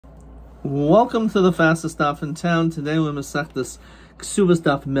Welcome to the fastest daf in town. Today we're Masechtas Ketubot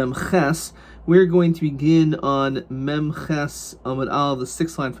daf Mem Ches. We're going to begin on Mem Ches Amud Aleph, the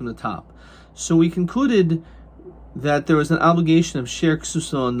sixth line from the top. So we concluded that there was an obligation of Sher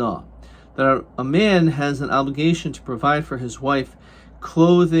Ksusa Ana, that a man has an obligation to provide for his wife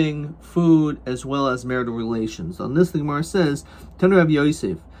clothing, food, as well as marital relations. On this, the Gemara says, Tanu Rabbi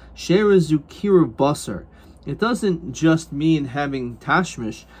Yosef, Sher Zukira Basar. It doesn't just mean having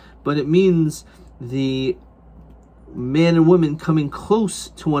tashmish, but it means the man and woman coming close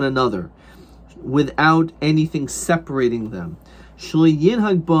to one another without anything separating them.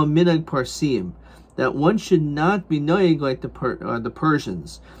 That one should not be noyeg like the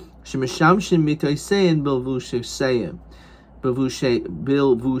Persians.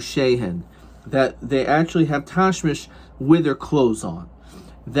 That they actually have tashmish with their clothes on.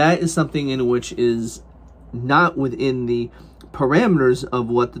 That is something in which is not within the parameters of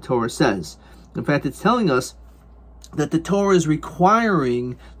what the Torah says. In fact, it's telling us that the Torah is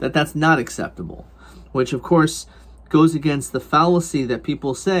requiring that that's not acceptable, which of course goes against the fallacy that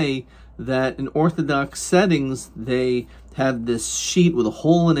people say that in Orthodox settings they have this sheet with a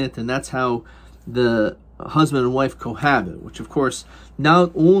hole in it and that's how the husband and wife cohabit, which of course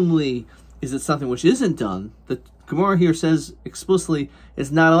not only is it something which isn't done, the Gemara here says explicitly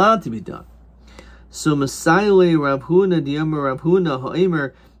it's not allowed to be done. So Masayle Rabhuna Diyamar Rabhuna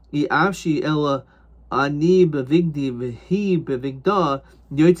Ha'emer Iavshi Ella Ani Bevigdi Vehi Bevigda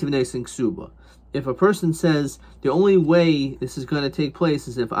Yoitivnesing Ksuba. If a person says the only way this is going to take place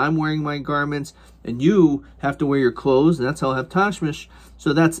is if I'm wearing my garments and you have to wear your clothes, and that's how I'll have tashmish,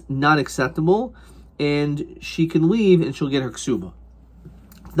 so that's not acceptable, and she can leave and she'll get her ksuba.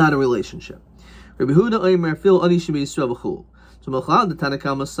 It's not a relationship. Rabbi Huda Omer Fil Ani Shemi Yisrael V'chul. So Melchad the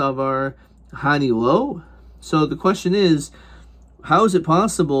Tanakama Savar Hani lo. So the question is, how is it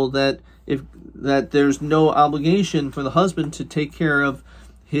possible that there's no obligation for the husband to take care of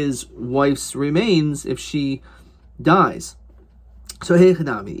his wife's remains if she dies? So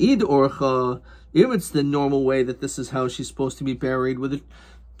Hechanami Id Orcha, if it's the normal way that this is how she's supposed to be buried with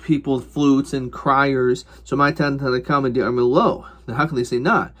people with flutes and criers, so my Tanakama Di Armilo, then how can they say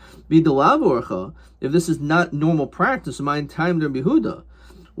not? Bidalav Orcha, if this is not normal practice, my time Rabbi Huda,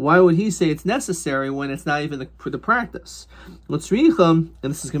 why would he say it's necessary when it's not even the practice? Let's read them,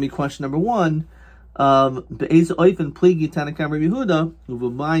 and this is going to be question number one. Be'ez oifen pligi Tanakam Rabbi Yehuda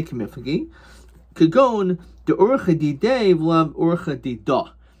uvumai kamifagi kagon de orcha didei v'lav orcha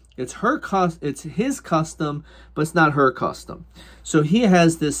dida. It's his custom, but it's not her custom. So he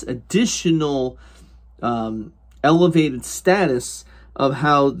has this additional elevated status of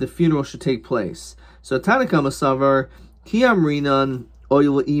how the funeral should take place. So Tanakam Asavar Kiamrinan. The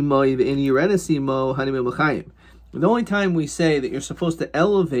only time we say that you're supposed to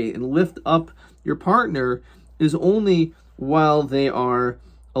elevate and lift up your partner is only while they are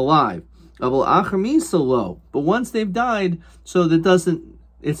alive. But once they've died, so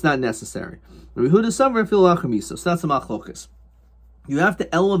it's not necessary. So that's a machlokas. You have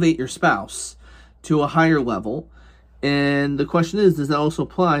to elevate your spouse to a higher level, and the question is, does that also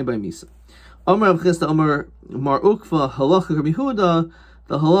apply by Misa? Amar Avchista Amar Mar Ukva Halacha Rabbi Huda.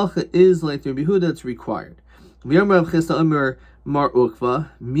 The halacha is like Rabbi Huda; it's required. V'Amar Avchista Amar Mar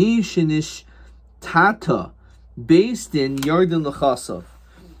Ukva Mi Shinish Tata based in Yarden Lachasav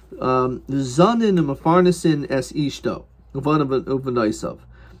Zanin Mafarnasin Es Ishto Uvanaisav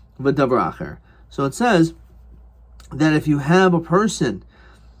V'Davracher. So it says that if you have a person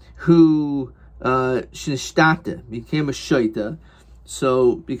who Shinishtate became a shaita,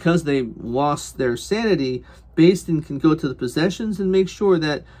 so because they lost their sanity, Beis Din can go to the possessions and make sure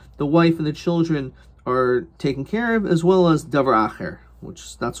that the wife and the children are taken care of, as well as davar acher, which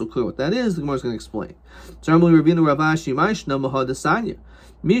is not so clear what that is. The Gemara is going to explain. So if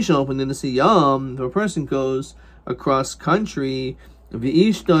a person goes across country, and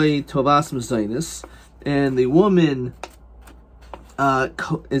the woman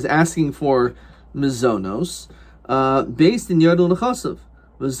is asking for mizonos, based in Yardul Nechasav,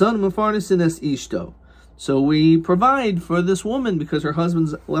 V'zan Mefarnasin Es Ishto. So we provide for this woman because her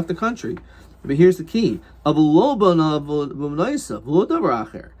husband's left the country. But here's the key: not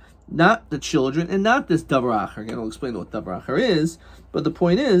the children and not this davar acher. Again, I'll explain what davar acher is. But the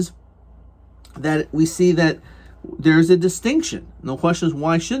point is that we see that there's a distinction. No question is,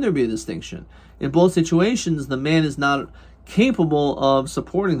 why should there be a distinction? In both situations, the man is not capable of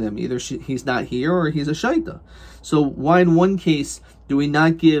supporting them. Either he's not here or he's a shaita. So why in one case do we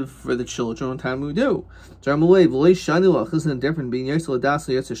not give for the children on time we do? Isn't different being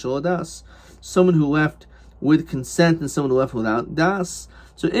someone who left with consent and someone who left without das.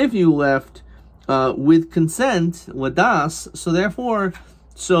 So if you left with consent, ladas, so therefore,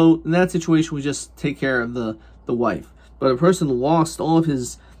 so in that situation, we just take care of the wife. But a person lost all of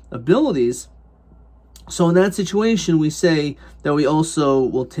his abilities, so in that situation, we say that we also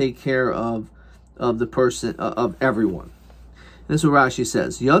will take care of the person, of everyone. And this is what Rashi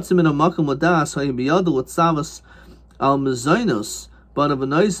says. Yatzim in a makam ladas hayim biyadu l'tzavas al mezainos banav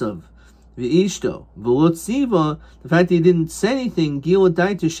anaisav v'ishto v'lotziva. The fact that he didn't say anything, gila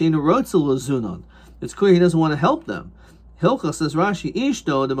daita sheina rotza lazunon. It's clear he doesn't want to help them. Hilcha says Rashi,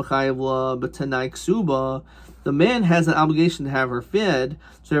 ishto the mechayev la b'tanai ksuba. The man has an obligation to have her fed,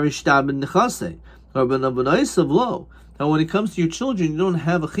 so every shtab in nechase. Or banav anaisav lo. Now, when it comes to your children, you don't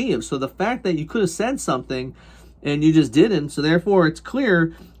have a chiyuv. So the fact that you could have said something and you just didn't, so therefore it's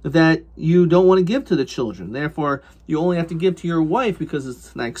clear that you don't want to give to the children. Therefore, you only have to give to your wife because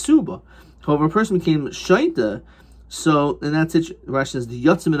it's like suba. However, a person became shaita, so in that situation, Rashi says the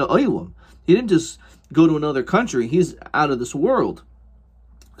yatzim in oilam. He didn't just go to another country; he's out of this world.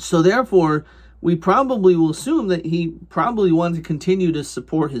 So therefore, we probably will assume that he probably wanted to continue to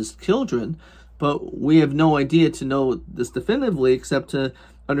support his children. But we have no idea to know this definitively, except to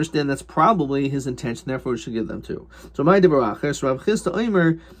understand that's probably his intention. Therefore, we should give them too. So, my devarachas, Rav Chisda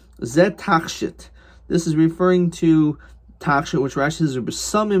Omer zet tachshit. This is referring to tachshit, which Rashi says are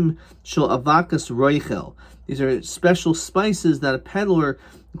besamim shel avakas roichel. These are special spices that a peddler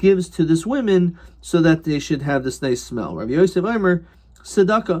gives to this women so that they should have this nice smell. Rav Yosef Omer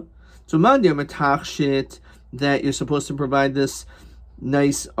tzedakah. So, mandi Omer tachshit, that you're supposed to provide this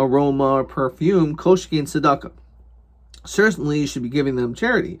nice aroma or perfume, koshki and tzedakah. Certainly, you should be giving them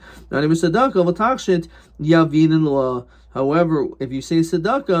charity. However, if you say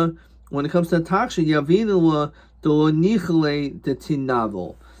tzedakah, when it comes to tachshit,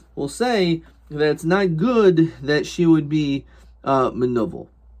 we'll say that it's not good that she would be menuvel.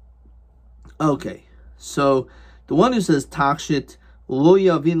 Okay, so the one who says tachshit lo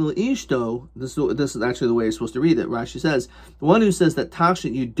yavin ishto, this is actually the way you're supposed to read it. Rashi says, the one who says that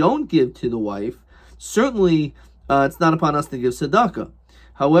tachshit you don't give to the wife, certainly it's not upon us to give tzedakah.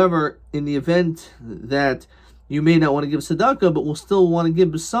 However, in the event that you may not want to give tzedakah, but will still want to give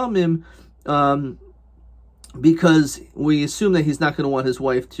besamim, because we assume that he's not going to want his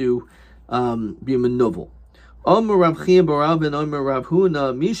wife to be menuvel. Omer Rav Chia Barav and Omer Rav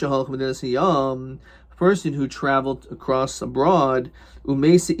Huna Misha Halch Medenas Yam. Person who traveled across abroad,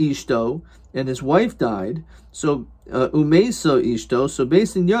 umesa ishto, and his wife died. So umesa ishto, so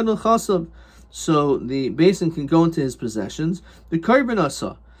basin yadul chasav, so the basin can go into his possessions. The karban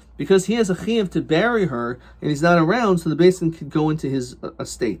asa, because he has a chiyuv to bury her and he's not around, so the basin can go into his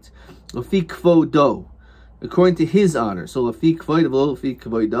estate. Lafi kvodo, according to his honor. So lafi kvodo, lafi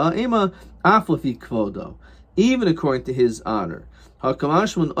kvoda, ema af lafi kvodo, even according to his honor. That even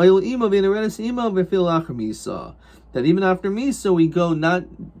after Misa, we go not,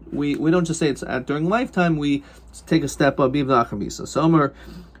 we don't just say it's during lifetime, we take a step up even after Misa. So Omer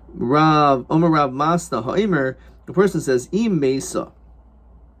Rav Masna Ha'omer, the person says, Im Mesa,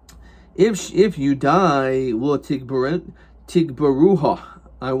 if you die, lo tigbaruha,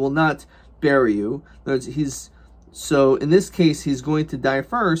 I will not bury you. So in this case, he's going to die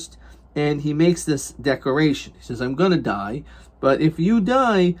first, and he makes this declaration. He says, I'm going to die, but if you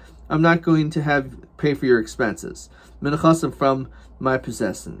die, I'm not going to pay for your expenses. Menachasim from my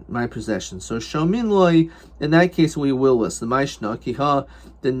possession. So shomin loy, in that case we will listen. Maishna kiha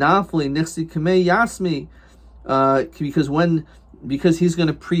the nafli nixi kamei yasmi, because he's going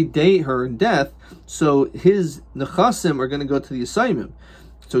to predate her in death. So his nechasim are going to go to the assignment.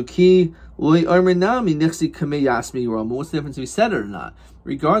 So ki loy arminami nixi kamei yasmi rama. What's the difference if he said it or not?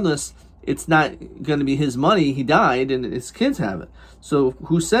 Regardless, it's not going to be his money. He died, and his kids have it. So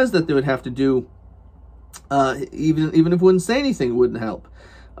who says that they would have to do? Even if he wouldn't say anything, it wouldn't help.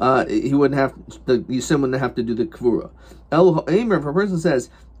 He wouldn't have the Yisrael wouldn't have to do the kvura. El ha'emer, if a person says,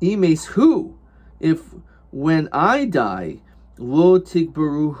 "Imes who?" If when I die, lo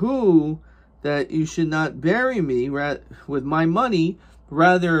tikbaruhu, that you should not bury me with my money,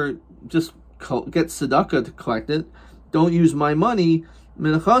 rather just get tzedakah to collect it. Don't use my money.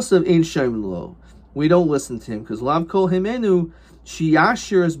 Menachasav ein shaim lo. We don't listen to him because lav kol himenu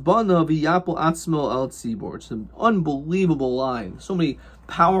shiyashir's bana v'yapol atzmo al tzibor. It's an unbelievable line. So many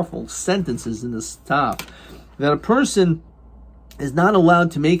powerful sentences in this top that a person is not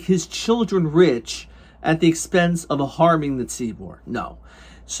allowed to make his children rich at the expense of harming the tzibor. No.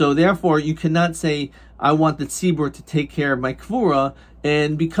 So therefore, you cannot say, I want the tzibor to take care of my kvura,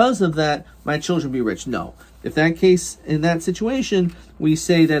 and because of that, my children be rich. No. If that case, in that situation, we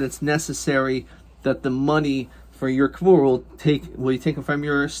say that it's necessary that the money for your kvur, will you take it from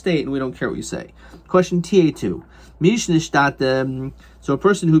your estate, and we don't care what you say. Question TA2. So a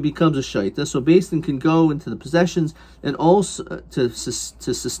person who becomes a shaita, so Basin can go into the possessions and also to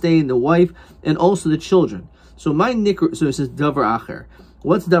sustain the wife and also the children. So my nikr, so it says davar acher.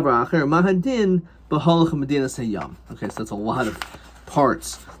 What's davar acher? Mahadin b'halach medinas hayam. Okay, so that's a lot of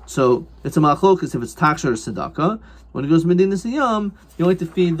parts. So it's a machlokas if it's taksha or tzedakah. When it goes medinas hayam, you like to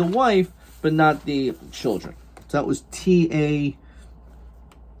feed the wife but not the children. So that was TA2.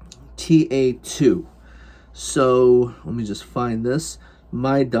 So let me just find this.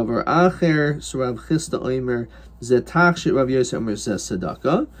 My davar acher. So Rav Chisda Omer zetachshit Rav Yosef Omer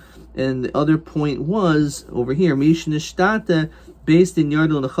tzedakah. And the other point was over here. Mishnishtate based in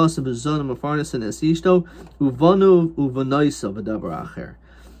Yardal Nechasim Bezonim Afarnas and Esishto Uvanu Uvanaisa v'davar acher.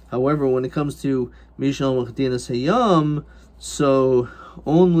 However, when it comes to Mishal Machdinas Hayam, so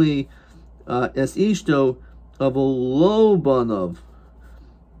only Esishto of a low banov.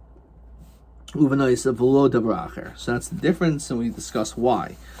 Uvanaisa v'lo davar acher. So that's the difference, and we discuss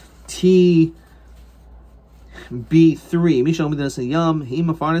why. T B3.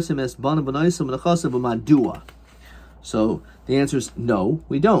 So the answer is no,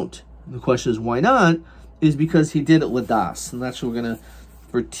 we don't. And the question is why not? Is because he did it ladas, and that's what we're gonna.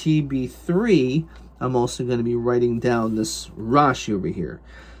 For TB3, I'm also going to be writing down this Rashi over here.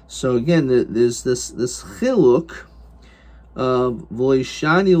 So again, there's this chiluk of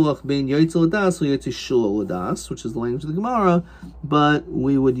v'loishani loch bein yoytzel ladas v'yoytzel shul ladas, which is the language of the Gemara, but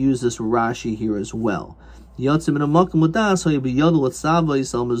we would use this Rashi here as well. Yotzim in a makom ladas hoyebi yodel etzava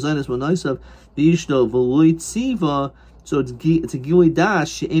yisal mazonis monaisav v'ishto v'loitziva. So it's a gili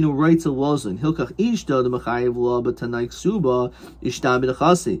dash she'enu reitzel lozin hilkach ishto the mechayev lo b'tanaik suba ishta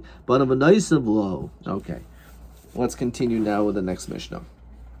b'dachasi but of a noisav lo. Okay, let's continue now with the next Mishnah.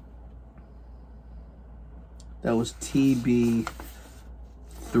 That was TB3.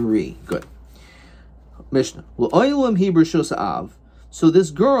 Good. Mishnah. L'oilam hi b'rshus av. So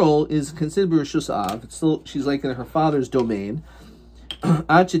this girl is considered b'rshus av. It's still, she's like in her father's domain.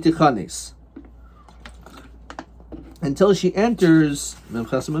 Ad shetichanis. Until she enters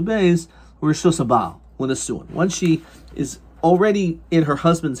Memchasim Beis Rishus Abal with a suin. Once she is already in her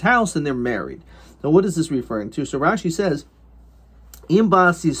husband's house and they're married. Now, what is this referring to? So Rashi says, Im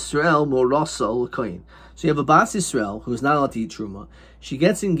Bas Yisrael Morasa L'Kohen. So you have a Bas Yisrael who is not allowed to eat truma. She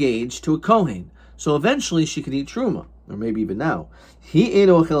gets engaged to a Kohen. So eventually she could eat truma, or maybe even now. He ate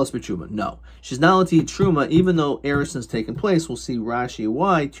ochelas b'truma. No, she's not allowed to eat truma, even though erusin has taken place. We'll see Rashi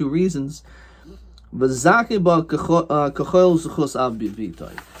why. 2 reasons. So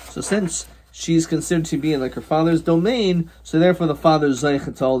since she's considered to be in like her father's domain, so therefore the father's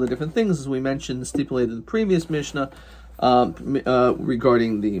zeichet to all the different things, as we mentioned, stipulated in the previous Mishnah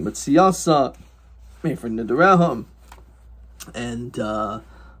regarding the Matziyasa, for Nidaraham, and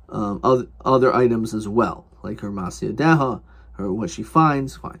other items as well, like her Masya Deha, or what she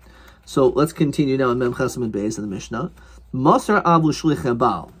finds. Fine. So let's continue now in Mem Chesam and Beis in the Mishnah. Masar Abu Shlich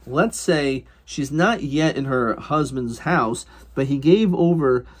Bal. Let's say she's not yet in her husband's house, but he gave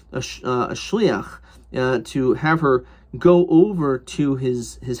over a shliach to have her go over to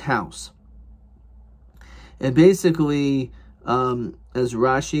his house. And basically, as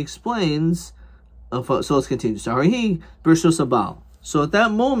Rashi explains, so let's continue. Saharihi Bershus Abal. So at that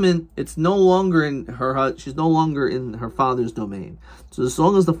moment, it's no longer in her. She's no longer in her father's domain. So as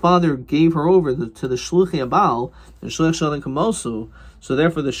long as the father gave her over to the shluchi abal and shliach shalan kamosu, so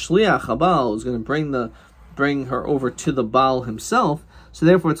therefore the shliach abal is going to bring her over to the baal himself. So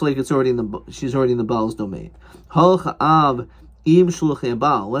therefore, it's like she's already in the baal's domain. Hal cha'av im shluchi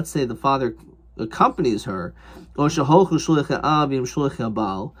abal. Let's say the father accompanies her, or sheholchu shluchi av im shluchi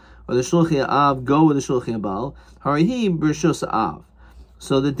abal, or the shluchi av go with the shluchi abal. Harihi b'rshus av.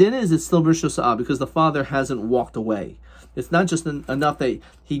 So the din is it's still Rishus Ab because the father hasn't walked away. It's not just enough that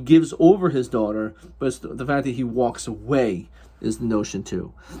he gives over his daughter, but it's the fact that he walks away is the notion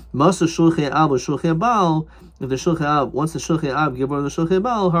too. Masa Shulchay Ab or Shulchay Abal, if the Shulchay Ab, once the Shulchay Ab give over the Shulchay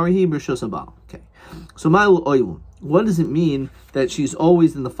Abal, Harihi Rishus Abal. Okay. So Ma'il Oilum. What does it mean that she's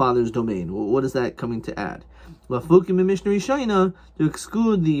always in the father's domain? Well, what is that coming to add? Lafukim in Mishnah Rishayna, to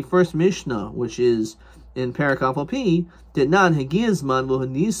exclude the first Mishnah, which is in Parakaf P, did not Hagizman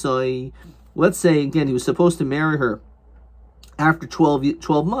Vohanisoi. Let's say again he was supposed to marry her after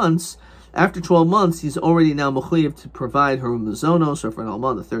 12 months. After 12 months, he's already now mechuyev to provide her mazonos, or for an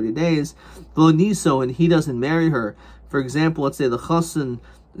alma, the 30 days. Vohaniso, and he doesn't marry her. For example, let's say the chassan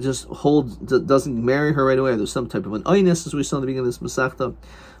doesn't marry her right away. There's some type of an oinus, as we saw in the beginning of this masachta.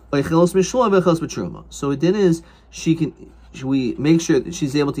 So it then is we make sure that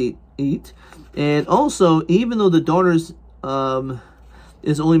she's able to eat. And also, even though the daughter's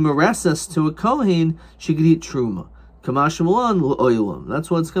is only mereses to a kohen, she could eat truma. Kamashmalan l'oilam.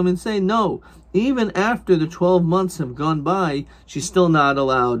 That's what it's coming to say. No, even after the 12 months have gone by, she's still not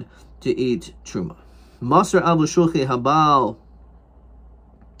allowed to eat truma. Masar abu shulchi habal.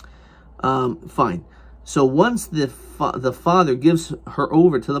 Fine. So once the father gives her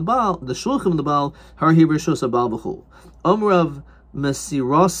over to the Baal, the shulchim of the Baal, har hibrishos abal b'chul. Amrav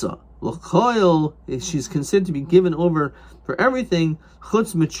mesirasa l'choil. She's considered to be given over for everything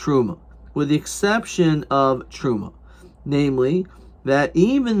chutz mitruma, with the exception of truma, namely that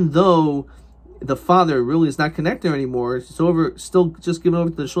even though the father really is not connected her anymore, it's still just given over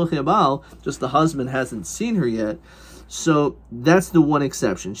to the shulchan Baal. Just the husband hasn't seen her yet. So that's the one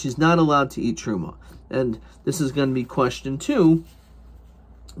exception. She's not allowed to eat truma. And this is going to be question 2.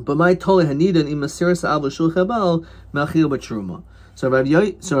 But my tole hanidan imasiras al shulchan Baal machil b'truma. So Rav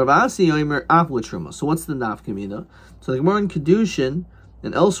Asi Yomer apla truma. So what's the nafkamina? So the Gemara in Kedushin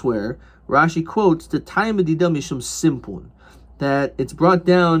and elsewhere, Rashi quotes the time of didam mishum simpun, that it's brought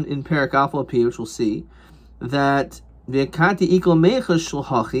down in Perak Afal, which we'll see, that v'kati ikol mecha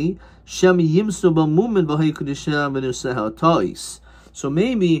shulhachi shem yimsu b'mumin v'hay kudisha v'nuseha ta'is. So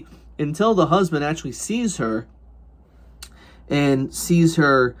maybe until the husband actually sees her and sees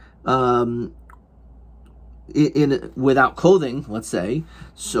her in without clothing, let's say,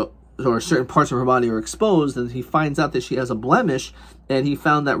 so or certain parts of her body are exposed, and he finds out that she has a blemish, and he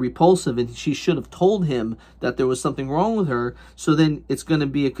found that repulsive, and she should have told him that there was something wrong with her, so then it's going to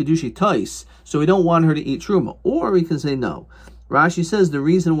be a kedushi tais, so we don't want her to eat truma. Or we can say no. Rashi says the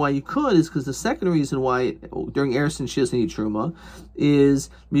reason why you could is because the second reason why during Erison she doesn't eat truma is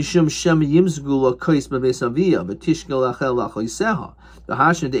mishum shem yimzgula kais b'vesavia v'tishkel achel v'choiseha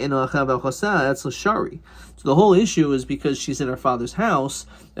v'hashin de'eno achel v'choseh. That's l'shari. So the whole issue is because she's in her father's house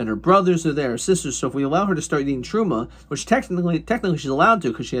and her brothers are there, her sisters. So if we allow her to start eating truma, which technically she's allowed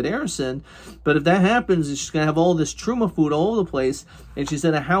to because she had Erison, but if that happens, she's going to have all this truma food all over the place, and she's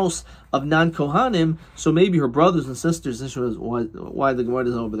in a house of non-Kohanim, so maybe her brothers and sisters, this was why the Gemara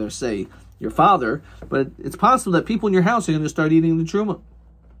doesn't over there say your father, but it's possible that people in your house are going to start eating the truma.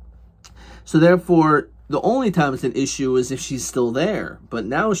 So therefore, the only time it's an issue is if she's still there, but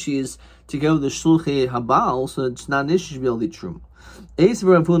now she's to go to the shulchan habal, so it's not an issue to be able to eat truma.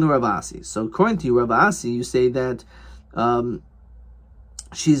 So according to you, Rav Asi, you say that that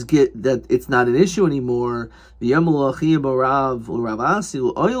it's not an issue anymore. It says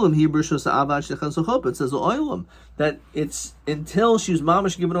that it's until she's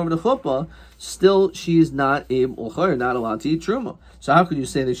mamash given over to chuppah, still she's not allowed to eat truma. So how could you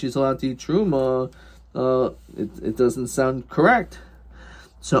say that she's allowed to eat truma? It doesn't sound correct.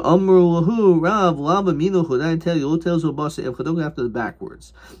 So Amru lahu Rav Laba Minuchu. I tell you, tells Obasa Evchadok after the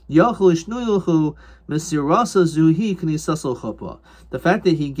backwards. Yachol Mesirasa Zuhi Knisasol Chuppah. The fact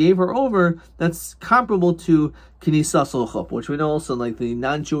that he gave her over, that's comparable to Knisasol Chuppah, which we know also like the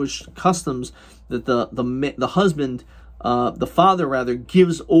non-Jewish customs that the husband, the father rather,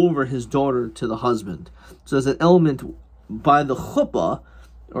 gives over his daughter to the husband. So there's an element by the chuppah,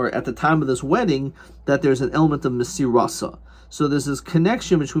 or at the time of this wedding, that there's an element of Mesirasa. So there's this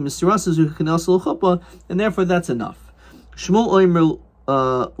connection between Mesirasa Zuhi Knisasol Chuppah, and therefore that's enough. Shmuel Omer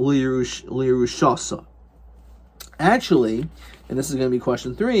Lirushasa. Actually, and this is going to be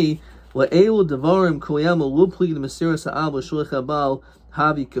question 3, La'elu Devarim Koyama Lupli Mesirasa Abba Shulcha Baal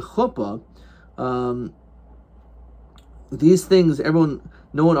Havi Kechuppah. These things,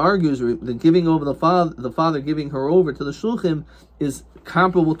 no one argues. The giving over the father giving her over to the shulchim is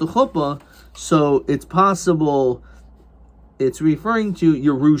comparable to chuppah. So it's possible. It's referring to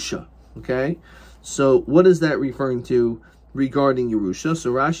Yerusha. Okay, so what is that referring to regarding Yerusha?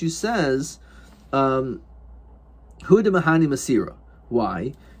 So Rashi says, Huda Mahani Masira.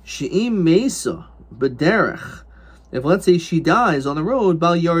 Why? She'im Mesa B'derech. If let's say she dies on the road,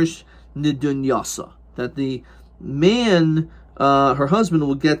 Bal Yarish Nidunyasa, that the man, her husband,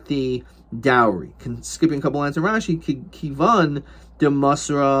 will get the dowry. Skipping a couple lines of Rashi, Kivan de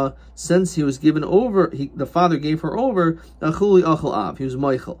Masra, since he was given over, the father gave her over, Achuli Achal Av, he was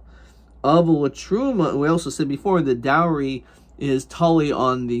Michael. Avul Truma, we also said before, the dowry is tali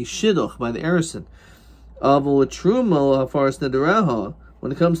on the Shidduch by the Erison. Avul Truma, Hafaras Nedereha,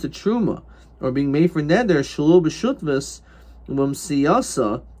 when it comes to Truma, or being made for Neder, Shalom B'Shutvis,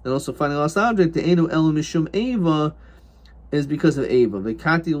 Siyasa, and also finding a lost object, the Enu Elu Mishum Eva, is because of Eva.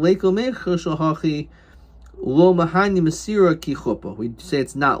 V'kati Leiko Mecha Shahachi Lo Mahani Masira Ki Chuppah. We say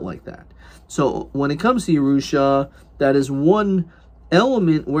it's not like that. So when it comes to Yerusha, that is one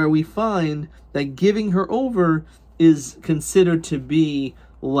element where we find that giving her over is considered to be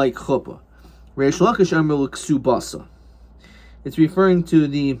like chuppah. Reish Lakish Amar l'ksubasa. It's referring to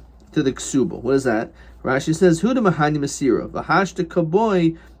the ksuba. What is that? Rashi says, Huda mahani masira, v'hashta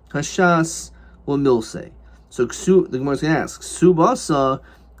kaboy hashas l'milse. So the Gemara is going to ask, Ksubasa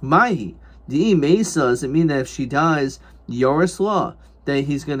mahi, di mesa, does it mean that if she dies, yoris law, that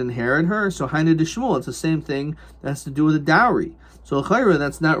he's going to inherit her? So haina de Shmuel, it's the same thing that has to do with a dowry. So chayra,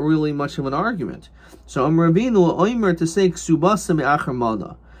 that's not really much of an argument. So Rabbeinu oimer to say Ksubasa me'achar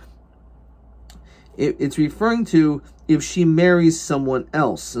mana. It's referring to if she marries someone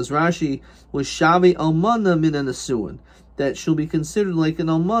else. As Rashi was shavi almana min nesuin, that she'll be considered like an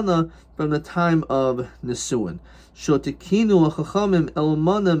almana from the time of nesuin. Shotekinu chachamim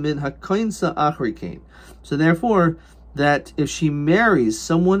almana min hakainsa achrikein. So therefore, that if she marries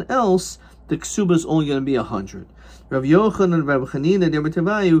someone else, the ksuba is only going to be 100. Rav Yochanan and Rav Chanina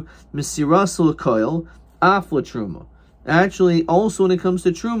de'Bartavayu misiras l'koil af l'truma. Actually, also when it comes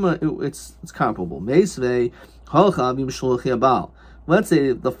to truma, it's comparable. Meisvei halchav im shluchei abal. Let's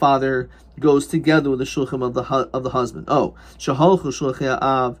say the father goes together with the shluchim of the husband. Oh, shahalchu shluchei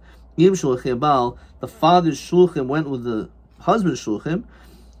av im shluchei abal. The father's shluchim went with the husband's shluchim.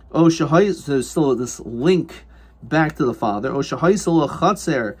 Oh, shahai. So there's still this link back to the father. Oh, shahai solo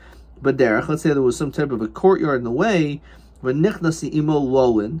chatzer b'derech. Let's say there was some type of a courtyard in the way. V'nichnasi imo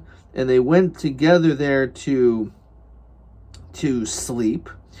lolin, and they went together there to sleep.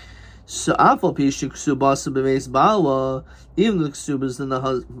 So afal pishuk ksubasa b'meis bala, even the ksubas in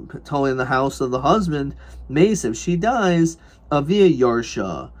the house of the husband, meis, if she dies, avia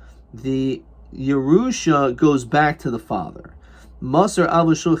yarsha, the Yerusha goes back to the father. Masar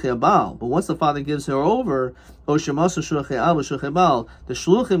avu shluchei abal, but once the father gives her over, osher masar shluchei avu shluchei abal, the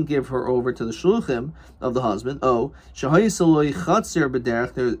shluchim give her over to the shluchim of the husband. Oh, shahayisaloi chatzer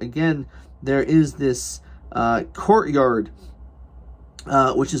b'derech. There is this courtyard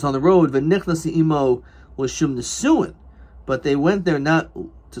which is on the road. V'nichnasi imo l'shum nesuin, but they went there not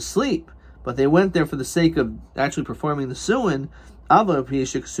to sleep, but they went there for the sake of actually performing the suin. Ava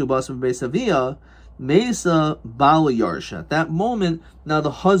pishik subas b'beis avia. Mesa Bala Yarsha. At that moment, now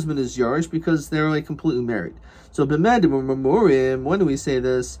the husband is Yarsh because they're like completely married. So B'medim Memorim, when do we say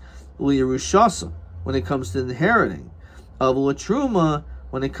this? L'Yerushasa, when it comes to inheriting. Of L'Truma,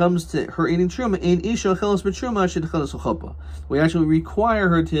 when it comes to her eating Truma, in Isha Chelas B'Truma, Shid Chelas L'Chuppah. We actually require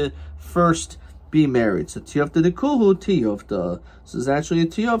her to first be married. So Tiyofta de Kuhu, Tiyofta. This is actually a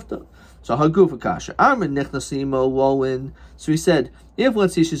Tiyofta. So Hagufa Kasha. Armin Nechnasimo Lolin. So he said, if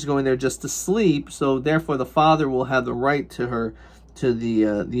let's say she's going there just to sleep, so therefore the father will have the right to her, to the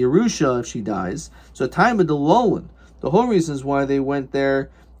Yerusha if she dies. So time of the Lolin. The whole reasons why they went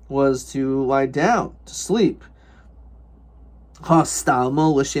there was to lie down, to sleep. Ha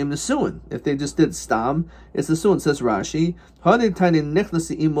stalmo l'shem nesuin. If they just did stam, it's nesuin. Says Rashi. Hadei tani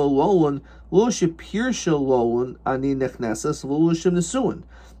nechnasi imo lolun lo shepirsha lolun ani nechnasas lo l'shem nesuin.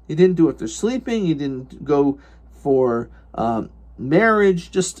 He didn't do it for sleeping. He didn't go for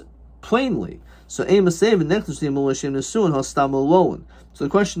marriage, just plainly. So so the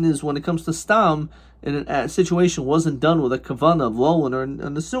question is, when it comes to stam, in a situation wasn't done with a kavana of loan or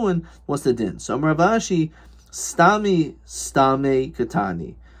nesuin, what's the din? So Ravashi, stami stame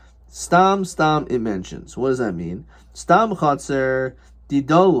katani, stam it mentions. What does that mean? Stam chatzer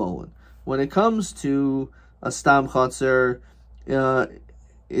didolon. When it comes to a stam chatzer,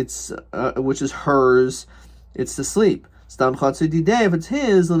 it's which is hers, it's to sleep. Stam chatzer didei, if it's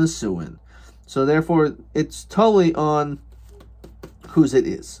his, then nesuin. So therefore, it's totally on whose it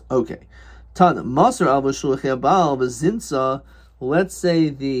is. Okay. Tana Masar al v'shulchei abal v'zinsa. Let's say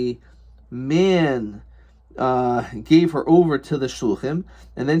the man gave her over to the shulchim,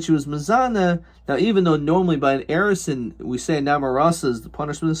 and then she was mazana. Now, even though normally by an erison we say namarasa is the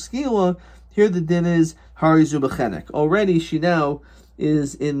punishment of skila, here the din is harizu b'chenek. Already she now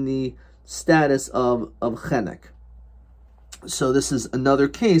is in the status of chenek. So this is another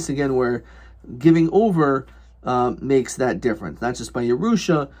case again where giving over makes that difference, not just by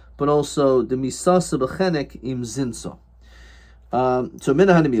Yerusha, but also the misasa b'chenek im zinsa. So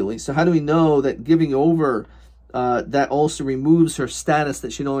minahanimili. So how do we know that giving over that also removes her status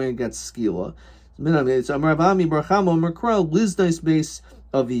that she no longer gets skila? So Amravami Barchamo Merkrel Lizdais base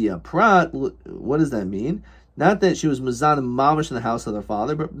avia prat. What does that mean? Not that she was mazan mamish in the house of their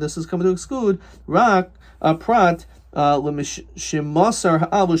father, but this is coming to exclude rak prat lemishimasar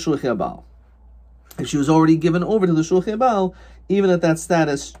ha'avu shulchei abal. If she was already given over to the shulchei abal, even at that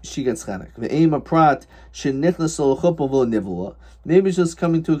status, she gets chenek. Ve'ema prat shenichnas l'chuppah v'nivula. Maybe it's just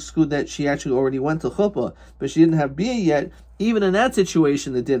coming to exclude that she actually already went to chuppah, but she didn't have bia yet. Even in that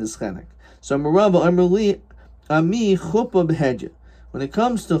situation, the din is chenek. So Merava Amrli Ami chuppah b'hedya. When it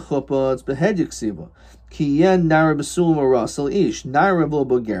comes to chuppah, it's behedik siva. Ki yen nara besul marasal ish nara v'lo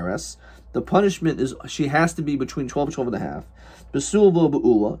bogeres. The punishment is she has to be between 12 and 12 and a half. Besul v'lo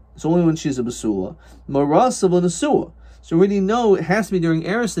be'ula. It's only when she's a besula. Marasal v'lo nesua. So we already know it has to be during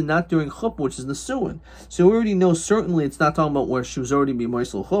eris and not during chuppah, which is nesuin. So we already know certainly it's not talking about where she was already being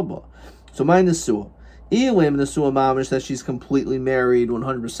moisel chuppah. So my nesua. Ilim nesua mamish that she's completely married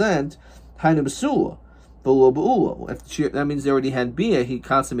 100%. Hainu besula. Below be'ula. That means they already had bia, he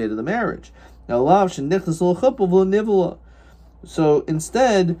consummated the marriage. Now, so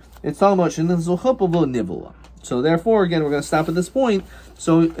instead, it's talking about nivula. So therefore, again, we're going to stop at this point.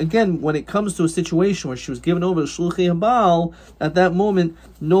 So again, when it comes to a situation where she was given over to shluchi habal, at that moment,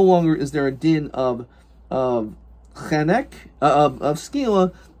 no longer is there a din of chanek, of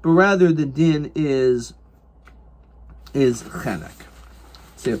skila, but rather the din is chanek.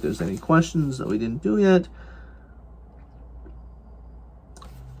 See if there's any questions that we didn't do yet.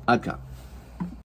 Okay.